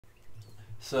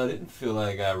So I didn't feel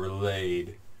like I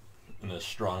relayed in a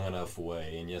strong enough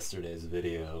way in yesterday's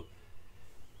video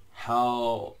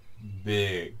how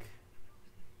big,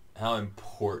 how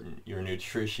important your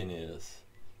nutrition is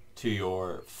to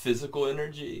your physical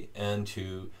energy and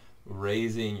to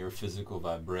raising your physical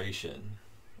vibration,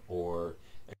 or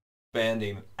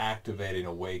expanding, activating,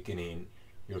 awakening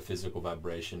your physical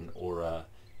vibration or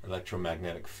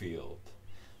electromagnetic field.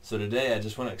 So today I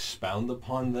just want to expound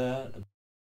upon that,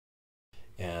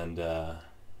 and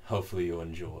hopefully you'll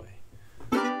enjoy.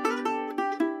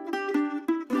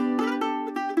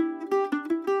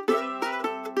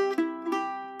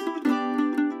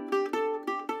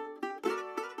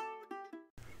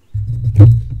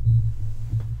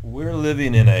 We're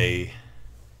living in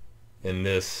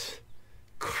this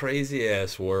crazy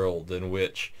ass world in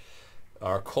which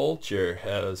our culture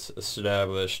has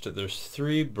established that there's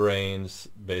three brains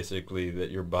basically that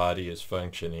your body is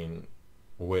functioning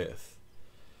with.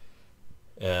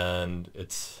 And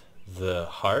it's the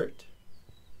heart,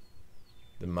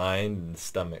 the mind, and the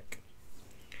stomach.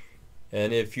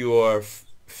 And if you are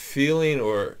feeling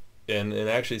and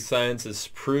actually science has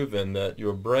proven that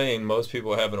your brain, most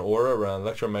people have an aura around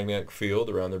electromagnetic field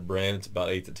around their brain. It's about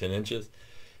 8 to 10 inches.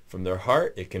 From their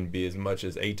heart, it can be as much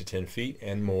as 8 to 10 feet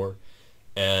and more.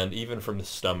 And even from the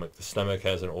stomach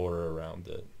has an aura around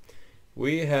it.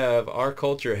 Our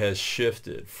culture has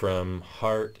shifted from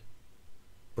heart,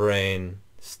 brain,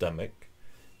 stomach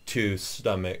to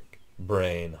stomach,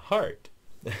 brain, heart.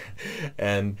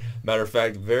 And matter of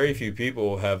fact, very few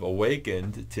people have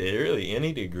awakened to really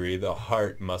any degree the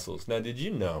heart muscles. Now, did you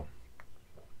know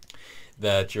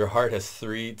that your heart has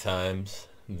sends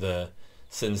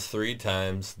three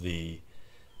times the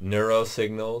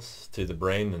neurosignals to the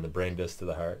brain than the brain does to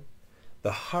the heart?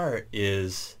 The heart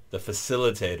is the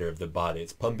facilitator of the body.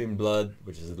 It's pumping blood,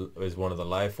 which is one of the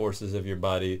life forces of your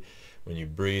body. When you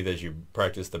breathe, as you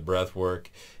practice the breath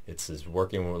work, it's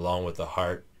working along with the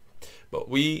heart. But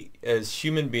we as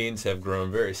human beings have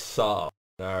grown very soft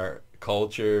in our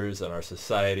cultures and our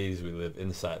societies. We live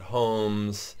inside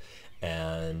homes,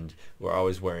 and we're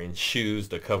always wearing shoes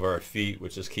to cover our feet,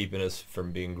 which is keeping us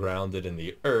from being grounded in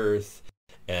the earth.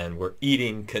 And we're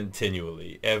eating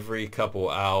continually. Every couple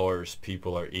hours,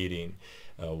 people are eating.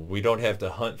 We don't have to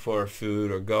hunt for our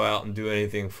food or go out and do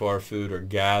anything for our food or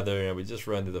gather. And we just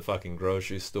run to the fucking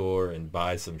grocery store and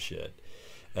buy some shit.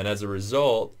 And as a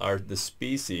result, the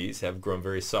species have grown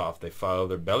very soft. They follow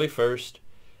their belly first,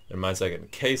 their mind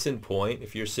second. Case in point,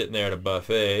 if you're sitting there at a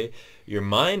buffet, your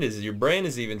brain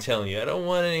is even telling you, I don't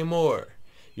want any more.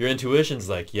 Your intuition's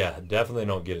like, yeah, definitely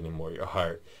don't get any more. Your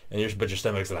heart. But your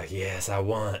stomach's like, yes, I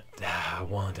want.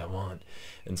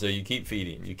 And so you keep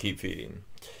feeding.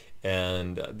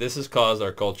 And this has caused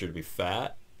our culture to be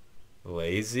fat,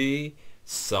 lazy,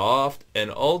 soft,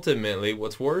 and ultimately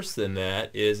what's worse than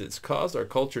that is it's caused our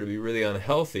culture to be really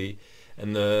unhealthy,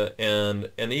 and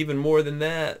even more than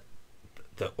that,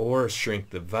 the aura shrink,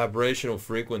 the vibrational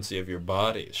frequency of your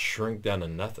body is shrink down to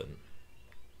nothing.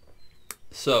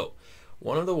 So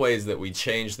one of the ways that we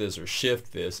change this or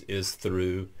shift this is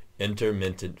through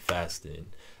intermittent fasting.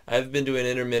 I've been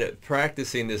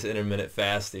practicing this intermittent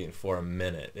fasting for a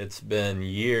minute. It's been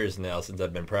years now since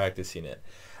I've been practicing it.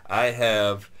 I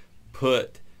have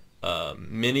put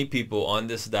many people on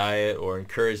this diet, or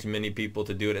encouraged many people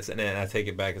to do it. And I take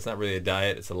it back. It's not really a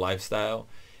diet. It's a lifestyle.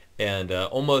 And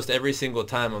almost every single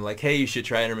time I'm like, hey, you should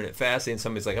try intermittent fasting.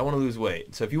 Somebody's like, I want to lose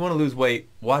weight. So if you want to lose weight,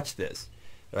 watch this.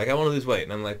 They're like, I want to lose weight.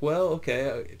 And I'm like, well,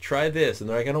 okay, try this. And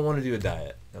they're like, I don't want to do a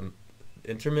diet.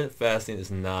 Intermittent fasting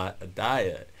is not a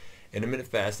diet. Intermittent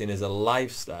fasting is a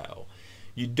lifestyle.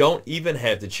 You don't even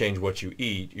have to change what you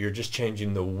eat. You're just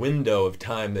changing the window of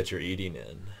time that you're eating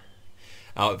in.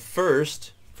 Now,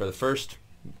 for the first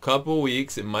couple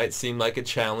weeks, it might seem like a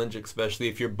challenge, especially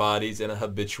if your body's in a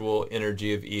habitual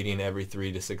energy of eating every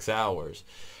 3 to 6 hours.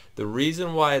 The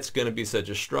reason why it's going to be such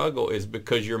a struggle is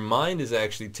because your mind is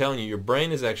actually telling you, your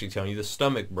brain is actually telling you, the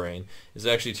stomach brain is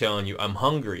actually telling you, I'm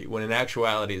hungry, when in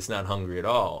actuality it's not hungry at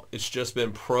all. It's just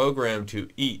been programmed to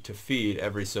eat, to feed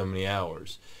every so many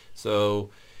hours. So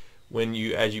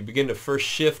as you begin to first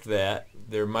shift that,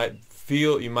 you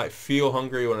might feel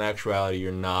hungry when in actuality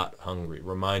you're not hungry.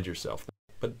 Remind yourself.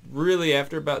 But really,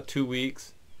 after about 2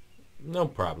 weeks, no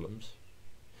problems.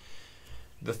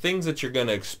 The things that you're going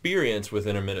to experience with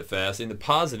intermittent fasting, the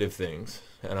positive things,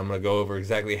 and I'm going to go over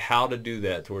exactly how to do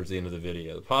that towards the end of the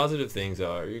video. The positive things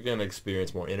are you're going to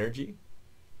experience more energy,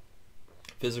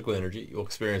 physical energy. You'll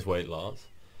experience weight loss.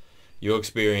 You'll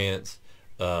experience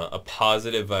a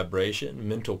positive vibration,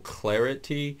 mental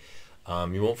clarity.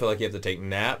 You won't feel like you have to take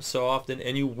naps so often,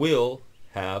 and you will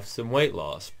have some weight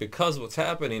loss, because what's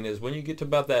happening is when you get to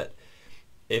about that,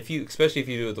 especially if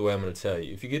you do it the way I'm going to tell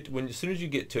you, as soon as you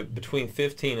get to between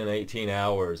 15 and 18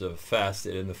 hours of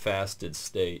fasted, in the fasted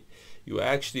state, you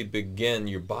actually begin,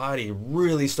 your body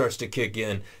really starts to kick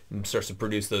in and starts to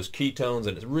produce those ketones,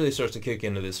 and it really starts to kick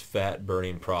into this fat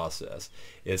burning process.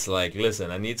 It's like, listen,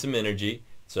 I need some energy,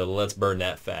 so let's burn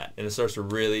that fat. And it starts to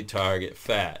really target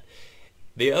fat.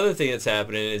 The other thing that's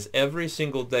happening is every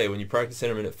single day when you practice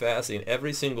intermittent fasting,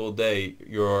 every single day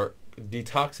you're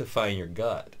detoxifying your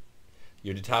gut.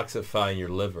 You're detoxifying your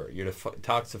liver. You're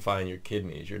detoxifying your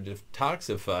kidneys. You're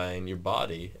detoxifying your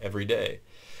body every day.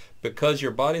 Because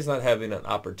your body's not having an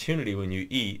opportunity when you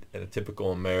eat in a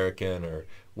typical American or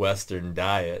Western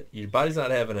diet, your body's not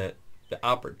having the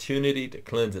opportunity to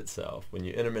cleanse itself. When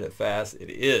you intermittent fast, it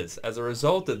is. As a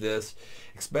result of this,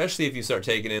 especially if you start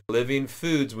taking in living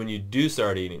foods when you do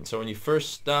start eating. So when you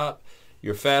first stop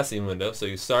your fasting window, so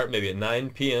you start maybe at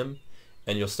 9 p.m.,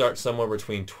 and you'll start somewhere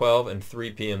between 12 and 3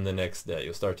 p.m. the next day.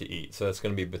 You'll start to eat. So that's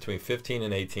going to be between 15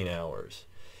 and 18 hours.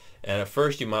 And at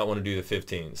first you might want to do the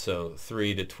 15, so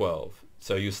 3 to 12.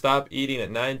 So you stop eating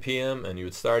at 9 p.m. and you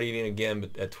would start eating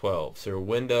again at 12. So your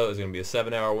window is going to be a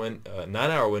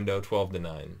 9-hour window, 12 to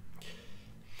 9.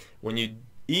 When you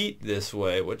eat this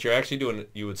way, what you're actually doing,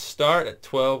 you would start at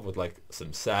 12 with like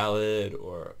some salad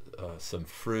or some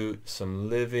fruit, some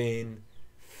living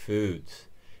foods.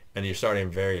 And you're starting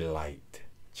very light.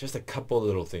 Just a couple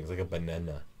little things like a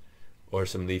banana or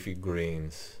some leafy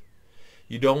greens.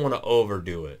 You don't want to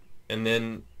overdo it. And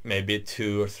then maybe at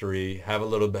 2 or 3, have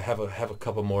a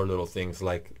couple more little things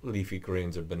like leafy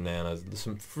greens or bananas,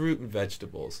 some fruit and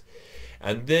vegetables.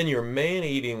 And then your main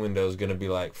eating window is going to be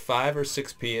like 5 or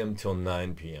 6 p.m. till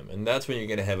 9 p.m. And that's when you're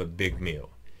going to have a big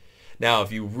meal. Now,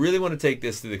 if you really want to take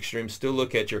this to the extreme, still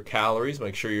look at your calories.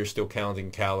 Make sure you're still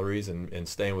counting calories and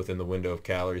staying within the window of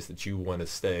calories that you want to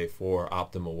stay for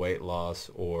optimal weight loss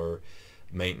or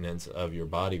maintenance of your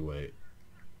body weight.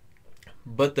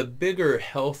 But the bigger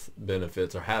health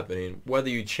benefits are happening whether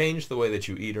you change the way that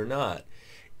you eat or not.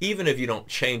 Even if you don't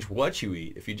change what you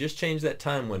eat, if you just change that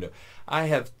time window. I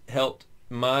have helped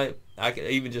I can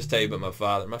even just tell you about my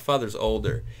father. My father's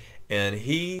older, and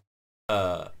he,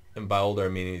 and by older I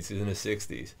mean he's in his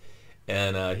 60s.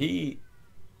 And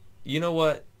you know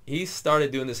what? He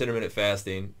started doing this intermittent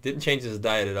fasting, didn't change his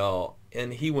diet at all,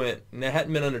 and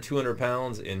hadn't been under 200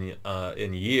 pounds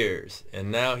in years.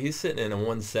 And now he's sitting in the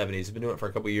 170s. He's been doing it for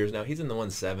a couple of years now. He's in the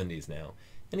 170s now.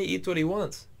 And he eats what he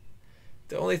wants.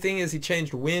 The only thing is he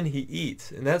changed when he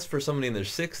eats, and that's for somebody in their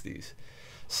 60s.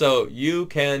 So you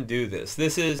can do this.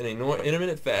 This is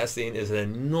intermittent fasting is an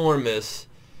enormous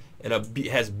and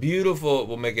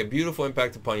will make a beautiful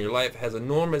impact upon your life, has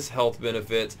enormous health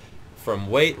benefits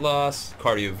from weight loss,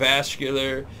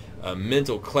 cardiovascular,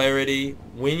 mental clarity.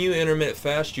 When you intermittent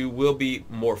fast, you will be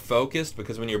more focused,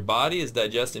 because when your body is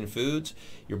digesting foods,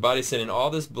 your body's sending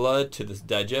all this blood to this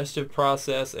digestive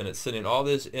process, and it's sending all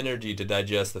this energy to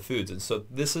digest the foods. And so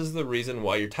this is the reason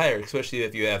why you're tired, especially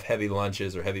if you have heavy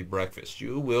lunches or heavy breakfast.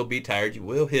 You will be tired. You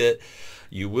will hit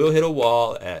a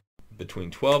wall at between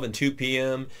 12 and 2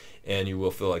 p.m., and you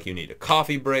will feel like you need a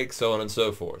coffee break, so on and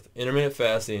so forth. Intermittent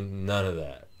fasting, none of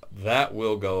that. That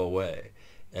will go away,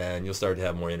 and you'll start to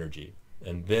have more energy.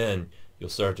 And then you'll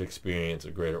start to experience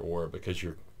a greater aura, because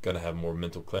you're going to have more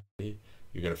mental clarity.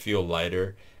 You're going to feel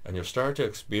lighter, and you'll start to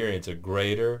experience a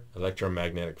greater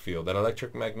electromagnetic field. That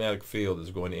electromagnetic field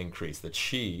is going to increase. The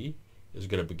chi is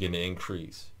going to begin to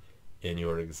increase in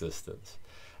your existence.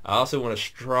 I also want to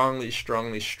strongly,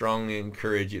 strongly, strongly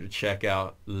encourage you to check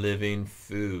out living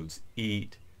foods.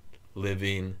 Eat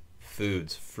living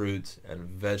foods, fruits and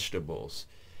vegetables.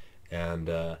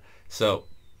 And so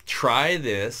try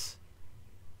this.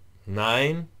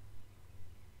 You're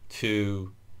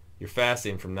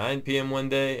fasting from 9 p.m. one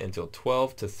day until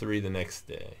 12 to 3 the next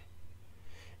day.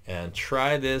 And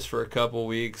try this for a couple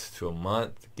weeks to a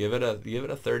month. Give it a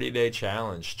 30-day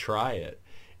challenge. Try it.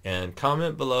 And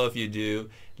comment below if you do.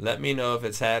 Let me know if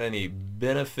it's had any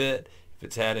benefit,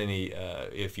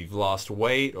 if you've lost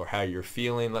weight or how you're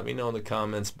feeling. Let me know in the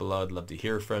comments below. I'd love to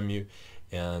hear from you.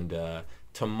 And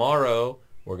tomorrow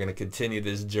we're going to continue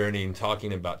this journey in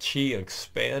talking about chi and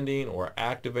expanding or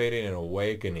activating and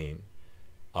awakening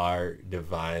our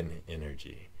divine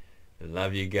energy. I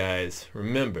love you guys.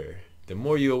 Remember, the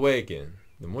more you awaken,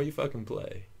 the more you fucking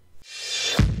play.